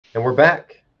And we're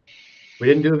back. We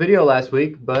didn't do a video last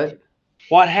week, but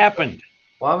What happened?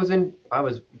 well, I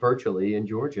was virtually in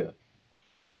Georgia.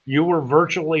 You were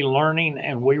virtually learning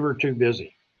and we were too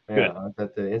busy. Yeah, Good. I was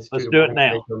at the Let's Institute of do it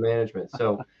now. Organizational Management.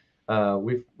 So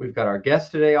we've got our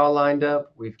guests today all lined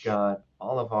up. We've got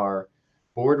all of our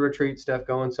board retreat stuff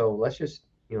going. So let's just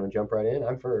jump right in.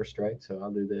 I'm first, right? So I'll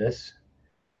do this.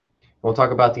 We'll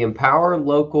talk about the Empower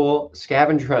Local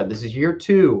Scavenger Hunt. This is year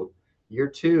two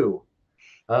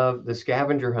of the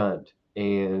Scavenger Hunt,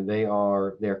 and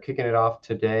they're kicking it off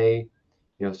today.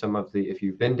 Some of the if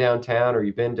you've been downtown or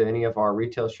you've been to any of our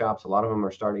retail shops, a lot of them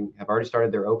have already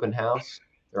started their open house,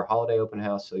 their holiday open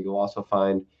house. So you'll also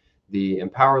find the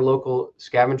Empower Local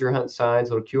Scavenger Hunt signs,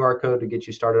 little QR code to get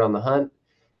you started on the hunt,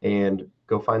 and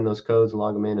go find those codes and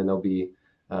log them in, and there'll be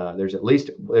there's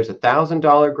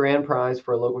 $1,000 grand prize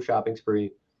for a local shopping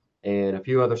spree, and a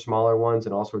few other smaller ones,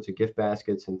 and all sorts of gift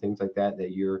baskets and things like that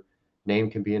your name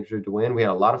can be entered to win. We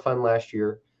had a lot of fun last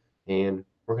year, and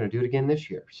we're going to do it again this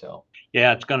year. So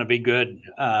Yeah, it's going to be good.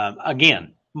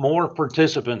 Again, more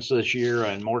participants this year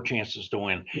and more chances to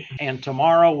win. And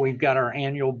tomorrow we've got our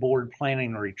annual board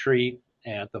planning retreat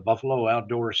at the Buffalo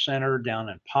Outdoor Center down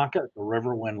in Pocket, the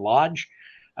Riverwind Lodge.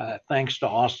 Thanks to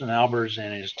Austin Albers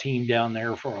and his team down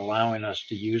there for allowing us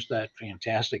to use that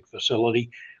fantastic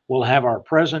facility. We'll have our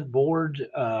present board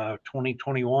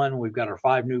 2021. We've got our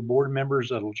 5 new board members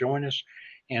that'll join us,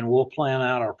 and we'll plan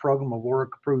out our program of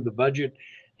work, approve the budget,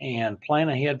 and plan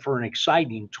ahead for an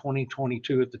exciting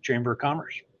 2022 at the Chamber of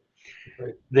Commerce.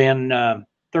 great. Then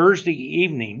Thursday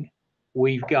evening,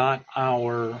 we've got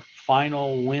our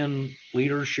final Win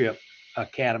Leadership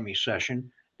Academy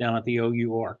session down at the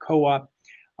OUR Co-op.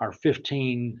 Our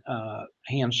 15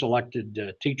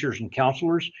 hand-selected teachers and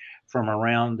counselors from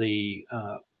around the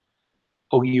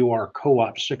OUR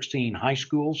Co-op 16 high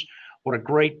schools. What a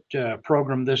great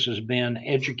program this has been,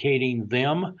 educating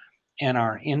them and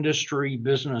our industry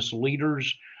business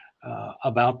leaders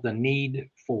about the need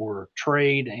for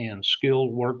trade and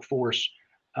skilled workforce.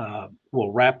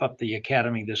 We'll wrap up the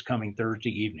academy this coming Thursday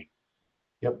evening.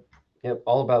 Yep, yep.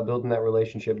 All about building that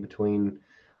relationship between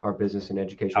our business and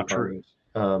education How true. partners.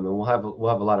 And we'll have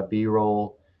a lot of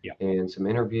B-roll Yeah. and some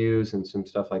interviews and some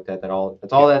stuff like that. That's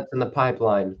Yeah. all that's in the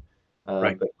pipeline.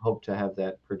 Right. But hope to have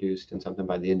that produced in something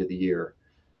by the end of the year,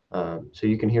 so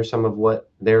you can hear some of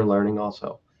what they're learning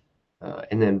also.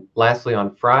 And then lastly,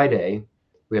 on Friday,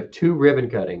 we have 2 ribbon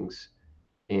cuttings,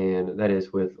 and that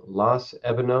is with Los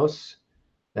Ebanos.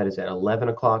 That is at 11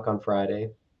 o'clock on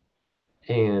Friday,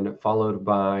 and followed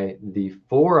by the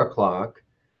 4 o'clock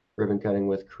ribbon cutting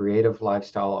with Creative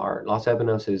Lifestyle Art. Los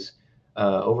Ebanos is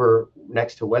over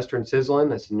next to Western Sizzlin'.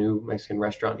 That's a new Mexican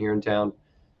restaurant here in town.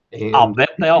 I'll And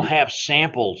bet they'll have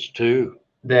samples too.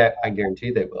 that I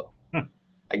guarantee they will.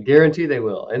 I guarantee they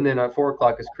will. And then at 4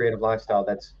 o'clock is Creative Lifestyle.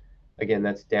 That's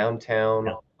downtown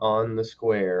Yeah. on the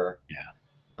square.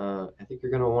 Yeah. I think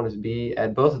you're going to want to be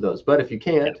at both of those. But if you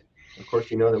can't, of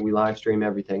course, you know that we live stream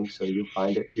everything. So you'll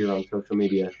find it here on social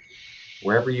media.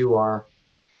 Wherever you are,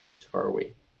 so are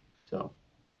we. So,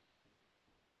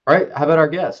 all right. How about our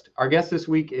guest? Our guest this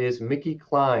week is Mickey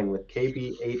Klein with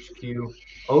KBHQ,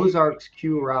 Ozarks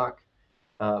Q Rock,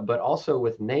 but also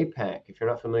with NAPAC. If you're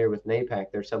not familiar with NAPAC,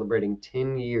 they're celebrating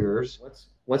 10 years.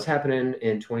 What's happening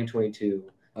in 2022?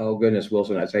 Oh, goodness,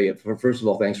 Wilson, I tell you, first of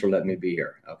all, thanks for letting me be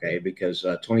here, okay? Because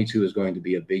 22 is going to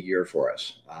be a big year for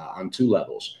us on 2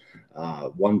 levels.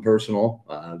 One personal,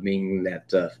 meaning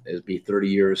that it'll be 30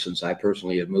 years since I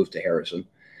personally have moved to Harrison.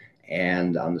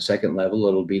 And on the second level,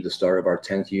 it'll be the start of our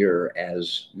 10th year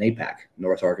as NAPAC,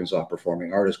 North Arkansas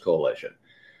Performing Artists Coalition.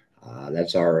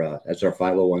 That's our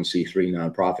 501c3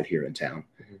 nonprofit here in town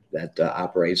that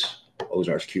operates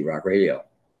Ozarks Q Rock Radio.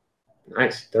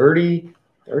 Nice. 30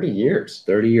 years.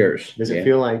 30 years. Does it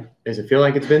feel like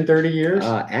it's been 30 years?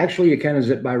 Actually, it kind of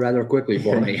zipped by rather quickly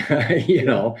for me. Had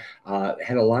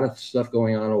a lot of stuff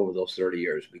going on over those 30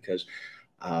 years because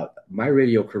my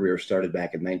radio career started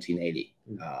back in 1980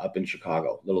 up in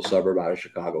Chicago, little suburb out of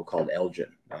Chicago called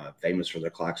Elgin, famous for their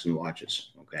clocks and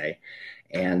watches. Okay.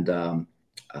 And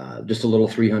just a little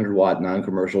 300-watt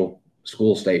non-commercial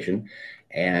school station.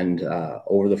 And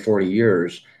over the 40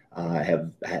 years,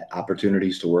 have had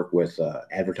opportunities to work with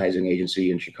advertising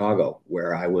agency in Chicago,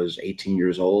 where I was 18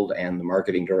 years old and the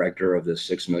marketing director of this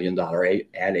 $6 million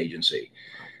ad agency,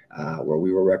 where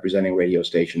we were representing radio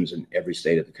stations in every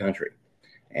state of the country.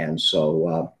 And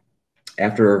so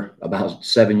after about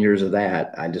 7 years of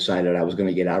that, I decided I was going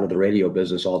to get out of the radio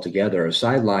business altogether. A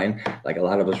sideline, like a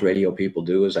lot of us radio people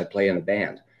do, is I play in a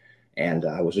band. And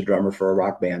I was a drummer for a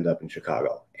rock band up in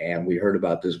Chicago. And we heard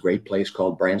about this great place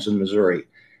called Branson, Missouri,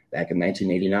 back in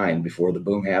 1989, before the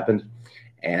boom happened.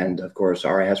 And of course,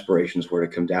 our aspirations were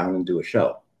to come down and do a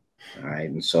show. All right.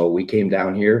 And so we came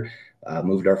down here,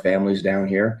 moved our families down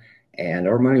here, and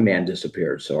our money man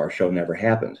disappeared. So our show never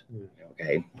happened.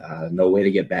 Okay. No way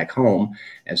to get back home.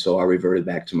 And so I reverted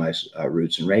back to my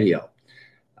roots in radio.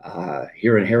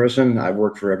 Here in Harrison, I've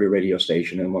worked for every radio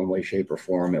station in one way, shape, or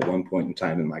form at one point in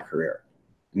time in my career.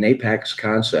 NAPAC's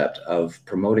concept of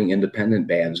promoting independent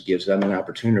bands gives them an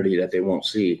opportunity that they won't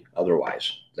see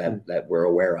otherwise, that we're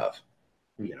aware of.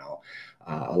 You know,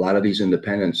 a lot of these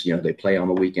independents, you know, they play on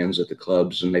the weekends at the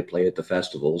clubs and they play at the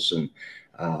festivals, and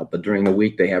but during the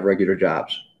week they have regular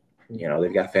jobs. You know,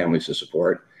 they've got families to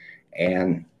support,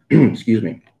 and excuse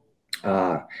me,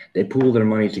 they pool their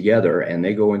money together and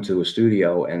they go into a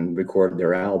studio and record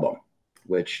their album,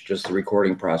 which just the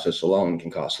recording process alone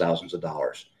can cost thousands of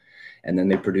dollars. And then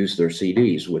they produce their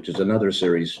CDs, which is another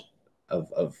series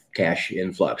of cash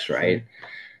influx, right?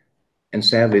 And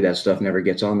sadly, that stuff never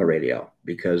gets on the radio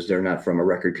because they're not from a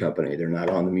record company. They're not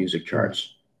on the music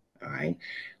charts. All right.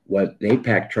 What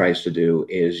NAPAC tries to do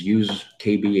is use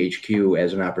KBHQ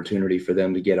as an opportunity for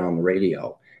them to get on the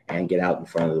radio and get out in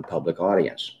front of the public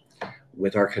audience.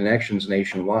 With our connections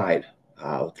nationwide,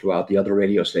 throughout the other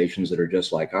radio stations that are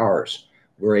just like ours,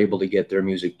 we're able to get their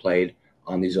music played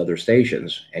on these other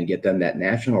stations and get them that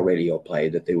national radio play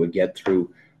that they would get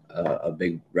through a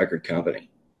big record company.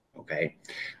 Okay.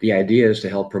 The idea is to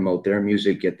help promote their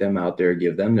music, get them out there,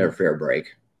 give them their fair break.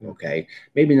 Okay.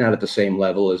 Maybe not at the same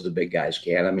level as the big guys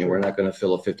can. I mean, we're not going to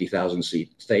fill a 50,000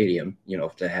 seat stadium, you know,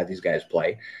 to have these guys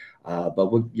play.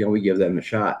 But we give them a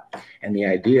shot. And the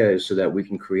idea is so that we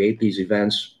can create these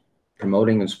events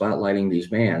promoting and spotlighting these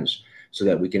bands so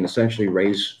that we can essentially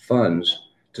raise funds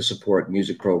to support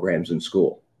music programs in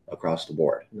school across the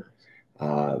board.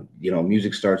 You know,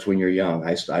 music starts when you're young.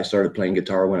 I started playing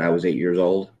guitar when I was 8 years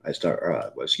old. I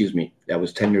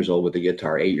was 10 years old with the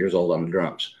guitar, 8 years old on the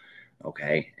drums.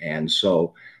 Okay. And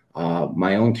so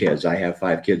my own kids, I have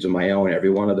 5 kids of my own. Every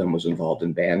one of them was involved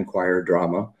in band, choir,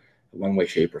 drama, one way,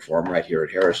 shape, or form right here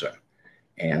at Harrison.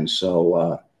 And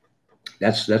so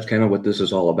that's kind of what this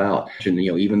is all about. And,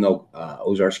 you know, even though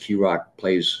Ozarks Q Rock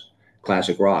plays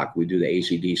classic rock, we do the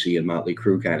AC/DC and Motley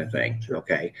Crue kind of thing.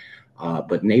 Okay.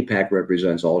 But NAPAC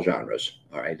represents all genres.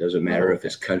 All right. Doesn't matter if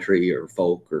it's country or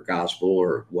folk or gospel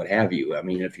or what have you. I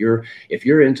mean, if you're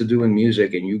into doing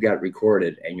music and you got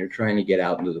recorded and you're trying to get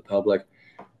out into the public,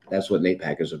 that's what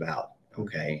NAPAC is about.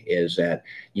 Okay. Is that,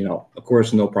 you know, of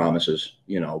course, no promises,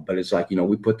 you know, but it's like, you know,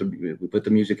 we put the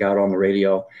music out on the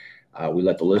radio. We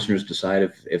let the listeners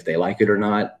decide if they like it or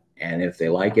not. And if they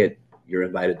like it, you're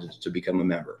invited to become a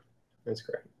member. That's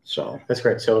great. So that's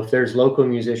great. So if there's local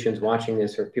musicians watching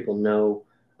this, or people know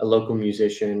a local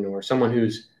musician or someone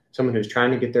who's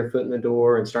trying to get their foot in the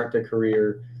door and start their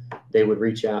career, they would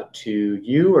reach out to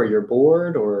you or your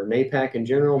board or NAPAC in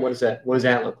general. What does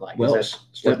that look like? Well,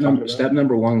 step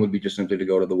number one would be just simply to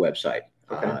go to the website.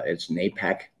 Okay. It's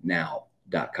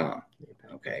napacnow.com.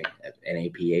 Okay.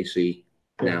 NAPAC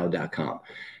now.com.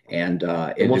 And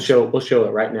we'll show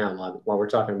it right now while we're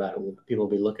talking about it. People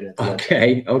will be looking at the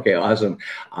website. Okay, awesome.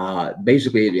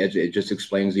 Basically, it just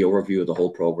explains the overview of the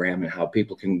whole program and how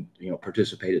people can, you know,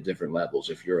 participate at different levels.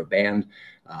 If you're a band,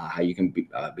 how you can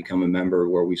become a member,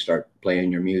 where we start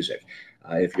playing your music.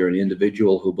 If you're an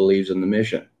individual who believes in the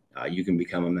mission, you can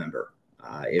become a member.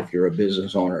 If you're a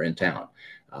business owner in town,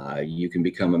 you can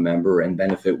become a member and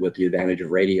benefit with the advantage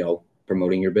of radio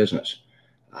promoting your business.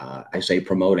 I say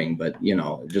promoting, but, you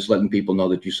know, just letting people know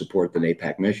that you support the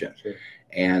NAPAC mission. Sure.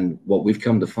 And what we've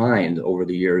come to find over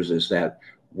the years is that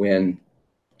when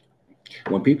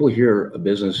people hear a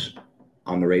business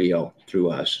on the radio through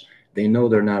us, they know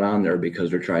they're not on there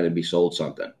because they're trying to be sold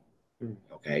something.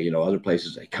 Okay. You know, other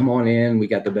places say, come on in, we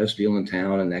got the best deal in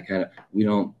town, and that kind of, we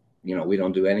don't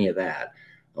do any of that.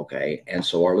 Okay. And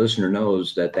so our listener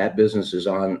knows that business is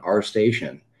on our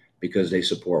station because they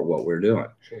support what we're doing.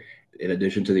 Sure. In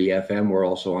addition to the FM, we're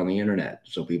also on the internet,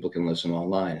 so people can listen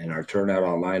online, and our turnout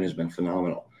online has been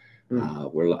phenomenal.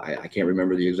 I can't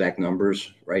remember the exact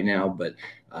numbers right now, but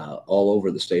all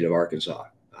over the state of Arkansas.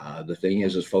 The thing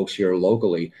is folks here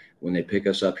locally, when they pick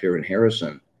us up here in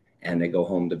Harrison and they go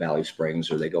home to Valley Springs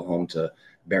or they go home to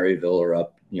Berryville or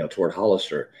up, you know, toward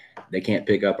Hollister, they can't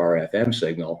pick up our FM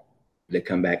signal. They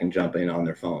come back and jump in on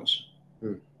their phones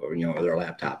or, you know, or their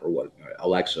laptop or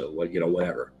Alexa,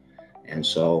 whatever. And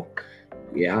so,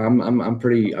 yeah, I'm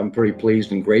pretty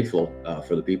pleased and grateful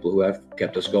for the people who have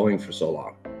kept us going for so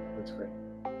long. That's great.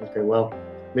 Okay, well,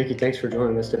 Mickey, thanks for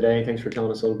joining us today. Thanks for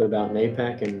telling us a little bit about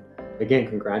NAPAC, and again,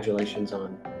 congratulations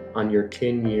on your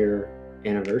 10-year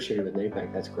anniversary with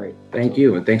NAPAC. That's great. Thank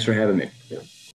you, and thanks for having me. Yeah.